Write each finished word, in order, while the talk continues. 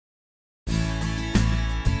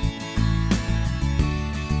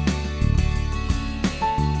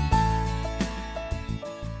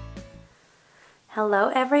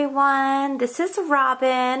Hello everyone, this is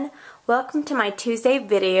Robyn. Welcome to my Tuesday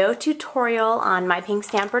video tutorial on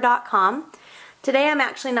mypinkstamper.com. Today I'm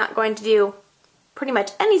actually not going to do pretty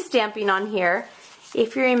much any stamping on here.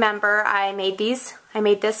 If you remember, I made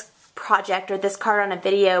this project or this card on a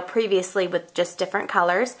video previously with just different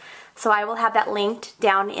colors. So I will have that linked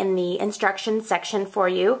down in the instructions section for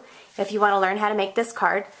you if you want to learn how to make this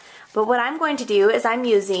card. But what I'm going to do is I'm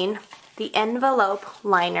using the envelope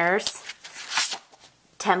liners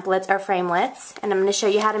templates or framelits, and I'm going to show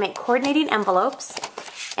you how to make coordinating envelopes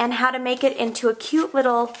and how to make it into a cute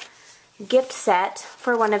little gift set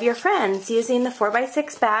for one of your friends using the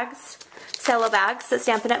 4x6 bags, cello bags that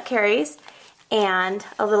Stampin' Up! Carries, and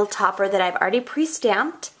a little topper that I've already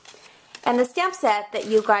pre-stamped. And the stamp set that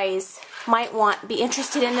you guys might be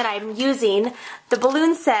interested in that I'm using, the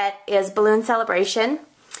balloon set is Balloon Celebration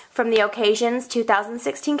from the Occasions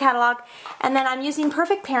 2016 catalog, and then I'm using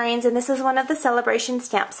Perfect Pairings, and this is one of the celebration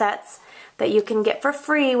stamp sets that you can get for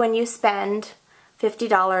free when you spend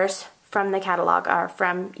 $50 from the catalog or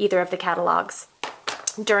from either of the catalogs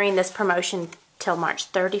during this promotion till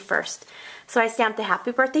March 31st. So I stamped a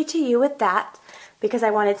happy birthday to you with that because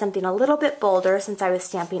I wanted something a little bit bolder since I was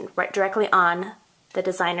stamping right directly on the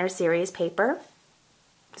designer series paper.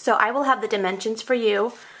 So I will have the dimensions for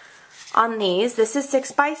you on these. This is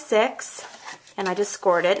 6x6, and I just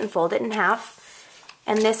scored it and folded it in half.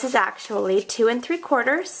 And this is actually 2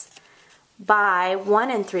 3/4 by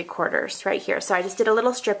 1 3/4 right here. So I just did a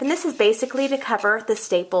little strip, and this is basically to cover the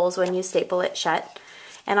staples when you staple it shut.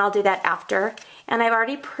 And I'll do that after. And I've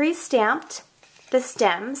already pre-stamped the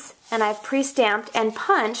stems, and I've pre-stamped and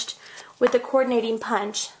punched with the coordinating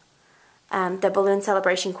punch, the Balloon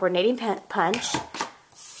Celebration coordinating punch.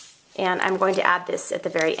 And I'm going to add this at the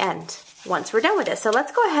very end once we're done with this. So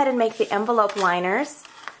let's go ahead and make the envelope liners.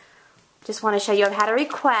 Just want to show you I've had a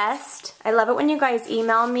request. I love it when you guys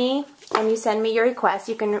email me and you send me your requests.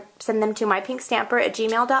 You can send them to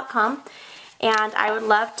mypinkstamper@gmail.com, and I would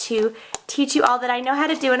love to teach you all that I know how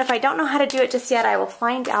to do, and if I don't know how to do it just yet, I will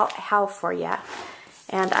find out how for you.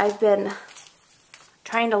 And I've been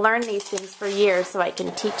trying to learn these things for years so I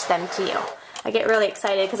can teach them to you. I get really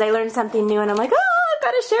excited because I learn something new and I'm like, oh, I've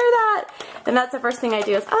got to share that. And that's the first thing I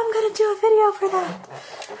do is, oh, I'm going to do a video for that.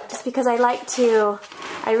 Just because I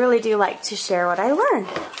really do like to share what I learn.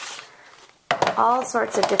 All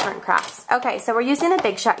sorts of different crafts. Okay, so we're using a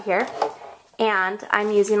Big Shot here. And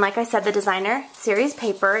I'm using, like I said, the designer series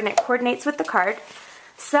paper, and it coordinates with the card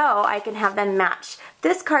so I can have them match.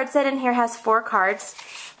 This card set in here has 4 cards,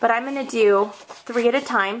 but I'm going to do 3 at a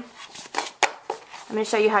time. I'm going to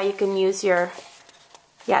show you how you can use your,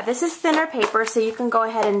 this is thinner paper, so you can go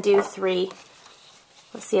ahead and do 3.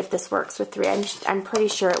 Let's see if this works with 3. I'm pretty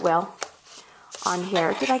sure it will on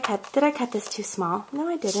here. Did I cut this too small? No,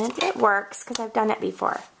 I didn't. It works because I've done it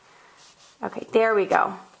before. Okay, there we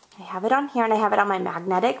go. I have it on here, and I have it on my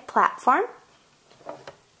magnetic platform.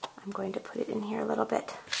 I'm going to put it in here a little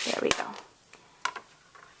bit. There we go.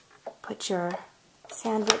 Put your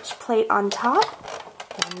sandwich plate on top,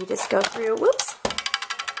 and you just go through, whoops.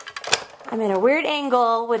 I'm in a weird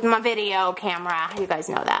angle with my video camera. You guys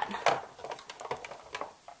know that.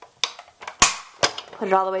 Put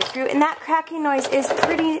it all the way through, and that cracking noise is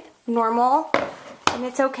pretty normal, and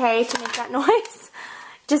it's okay to make that noise.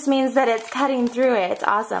 Just means that it's cutting through it. It's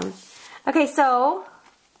awesome. Okay, so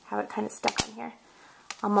have it kind of stuck on here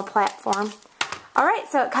on my platform. All right,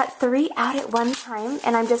 so it cut 3 out at one time,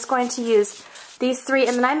 and I'm just going to use these 3,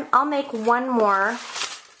 and then I'll make one more.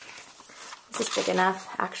 Is this big enough?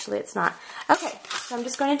 Actually, it's not. Okay, so I'm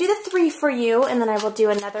just going to do the 3 for you, and then I will do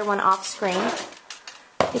another one off screen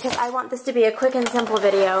because I want this to be a quick and simple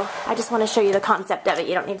video. I just want to show you the concept of it.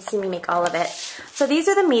 You don't need to see me make all of it. So these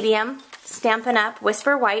are the medium Stampin' Up!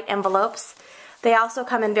 Whisper White envelopes. They also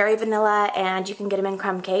come in Very Vanilla, and you can get them in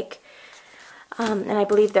Crumb Cake. And I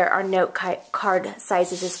believe there are note card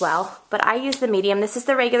sizes as well. But I use the medium. This is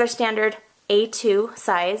the regular standard A2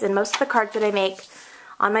 size, and most of the cards that I make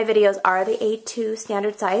on my videos are the A2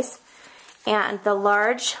 standard size. And the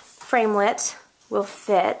large framelit will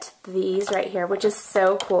fit these right here, which is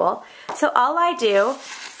so cool. So all I do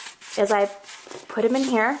is I put them in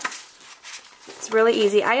here. It's really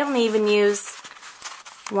easy. I only even use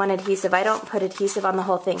one adhesive. I don't put adhesive on the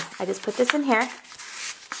whole thing. I just put this in here,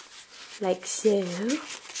 like so.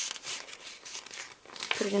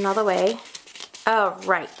 Put it in all the way. Oh,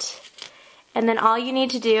 right. And then all you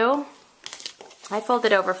need to do, I fold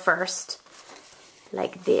it over first,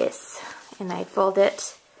 like this. And I fold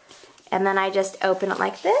it, and then I just open it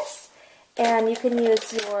like this. And you can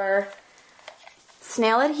use your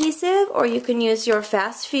snail adhesive, or you can use your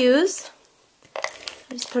fast fuse.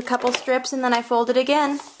 I just put a couple strips and then I fold it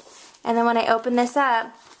again. And then when I open this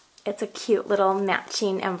up, it's a cute little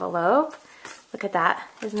matching envelope. Look at that.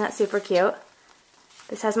 Isn't that super cute?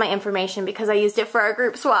 This has my information because I used it for our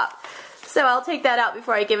group swap. So I'll take that out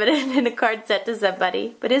before I give it in a card set to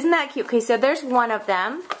somebody. But isn't that cute? Okay, so there's one of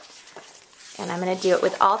them. And I'm going to do it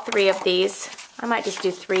with all 3 of these. I might just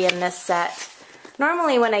do 3 in this set.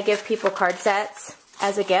 Normally when I give people card sets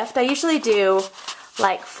as a gift, I usually do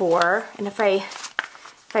like 4. And if I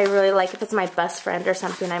really like, if it's my best friend or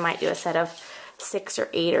something, I might do a set of 6 or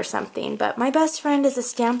 8 or something. But my best friend is a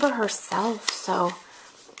stamper herself, so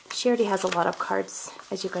she already has a lot of cards,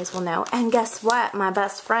 as you guys will know. And guess what? My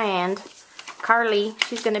best friend, Carly,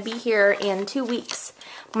 she's going to be here in 2 weeks.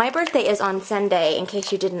 My birthday is on Sunday, in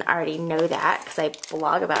case you didn't already know that, because I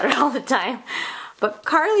blog about it all the time. But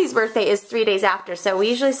Carly's birthday is 3 days after, so we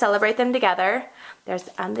usually celebrate them together. There's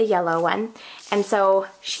the yellow one. And so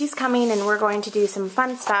she's coming and we're going to do some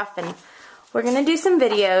fun stuff and we're going to do some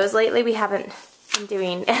videos. Lately we haven't been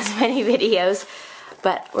doing as many videos,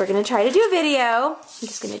 but we're going to try to do a video. I'm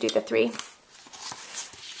just going to do the 3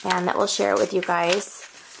 and that we'll share it with you guys.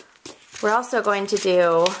 We're also going to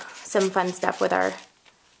do some fun stuff with our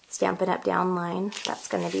Stampin' Up! Down line. That's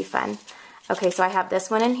going to be fun. Okay, so I have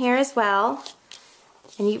this one in here as well.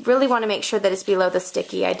 And you really want to make sure that it's below the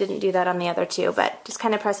sticky. I didn't do that on the other 2, but just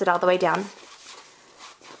kind of press it all the way down.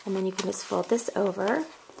 And then you can just fold this over.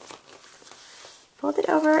 Fold it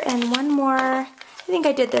over, and one more. I think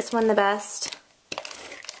I did this one the best.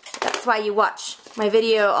 That's why you watch my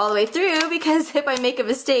video all the way through, because if I make a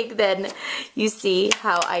mistake, then you see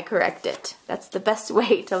how I correct it. That's the best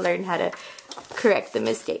way to learn how to correct the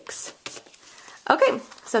mistakes. Okay,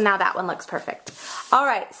 so now that one looks perfect. All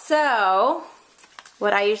right, so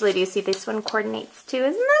what I usually do, see this one coordinates too.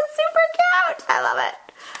 Isn't that super cute? I love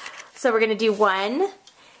it. So we're going to do one.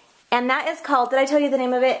 And that is called, did I tell you the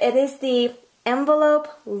name of it? It is the Envelope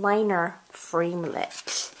Liner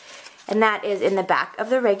Framelit. And that is in the back of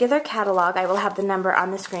the regular catalog. I will have the number on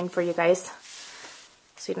the screen for you guys,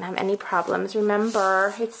 so you don't have any problems.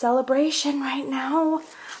 Remember, it's celebration right now.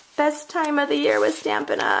 Best time of the year with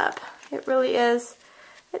Stampin' Up! It really is.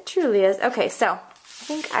 It truly is. Okay, so I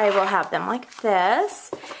think I will have them like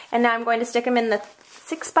this. And now I'm going to stick them in the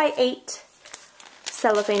 6x8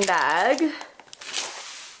 cellophane bag.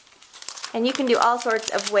 And you can do all sorts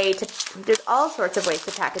of ways to, there's all sorts of ways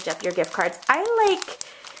to package up your gift cards. I like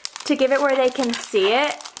to give it where they can see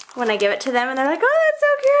it when I give it to them and they're like, oh, that's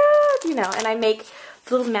so cute, you know, and I make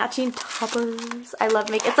little matching toppers. I love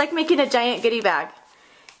making, it's like making a giant goodie bag.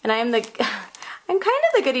 And I'm kind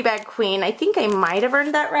of the goodie bag queen. I think I might have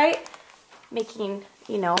earned that right. Making,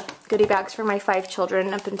 you know, goodie bags for my 5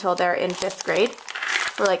 children up until they're in 5th grade.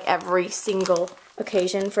 For like every single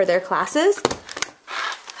occasion for their classes.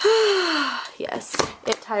 Yes,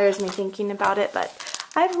 it tires me thinking about it, but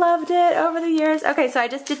I've loved it over the years. Okay, so I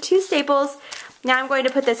just did 2 staples. Now I'm going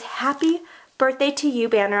to put this Happy Birthday to You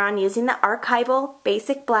banner on using the Archival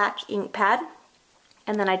Basic Black ink pad.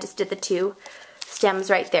 And then I just did the 2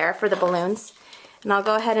 stems right there for the balloons. And I'll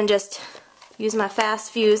go ahead and just use my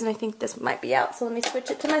fast fuse, and I think this might be out, so let me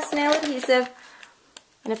switch it to my snail adhesive.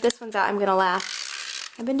 And if this one's out, I'm gonna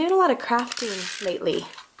laugh. I've been doing a lot of crafting lately,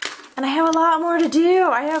 and I have a lot more to do.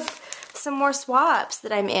 I have some more swaps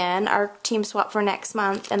that I'm in, our team swap for next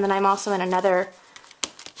month, and then I'm also in another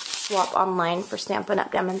swap online for Stampin'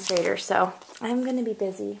 Up! Demonstrator, so I'm gonna be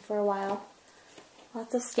busy for a while.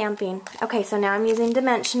 Lots of stamping. Okay, so now I'm using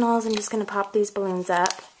dimensionals. I'm just gonna pop these balloons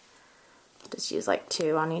up. Just use like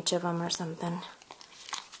 2 on each of them or something.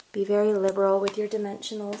 Be very liberal with your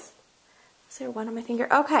dimensionals. Is there one on my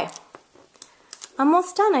finger? Okay.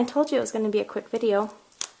 Almost done. I told you it was going to be a quick video.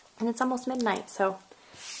 And it's almost midnight, so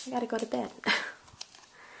I gotta go to bed.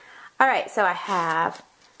 Alright, so I have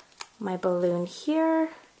my balloon here,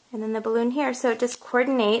 and then the balloon here. So it just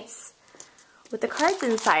coordinates with the cards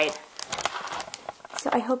inside. So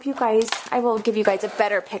I hope you guys, I will give you guys a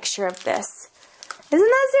better picture of this. Isn't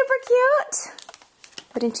that super cute?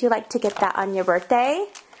 Wouldn't you like to get that on your birthday?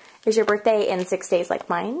 Is your birthday in 6 days like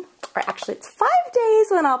mine? Or actually it's 5 days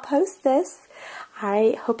when I'll post this.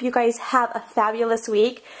 I hope you guys have a fabulous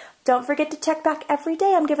week. Don't forget to check back every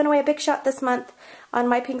day. I'm giving away a big shot this month on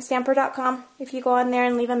mypinkstamper.com. If you go on there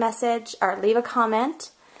and leave a message or leave a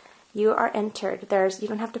comment, you are entered. You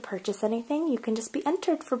don't have to purchase anything. You can just be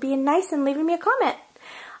entered for being nice and leaving me a comment.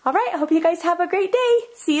 Alright, I hope you guys have a great day.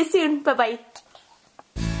 See you soon. Bye-bye.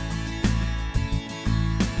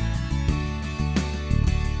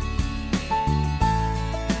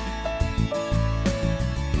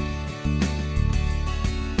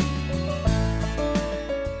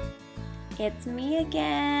 It's me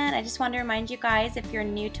again. I just want to remind you guys, if you're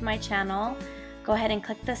new to my channel, go ahead and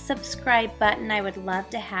click the subscribe button. I would love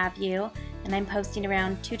to have you. And I'm posting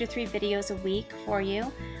around 2 to 3 videos a week for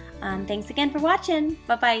you. Thanks again for watching.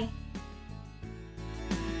 Bye-bye.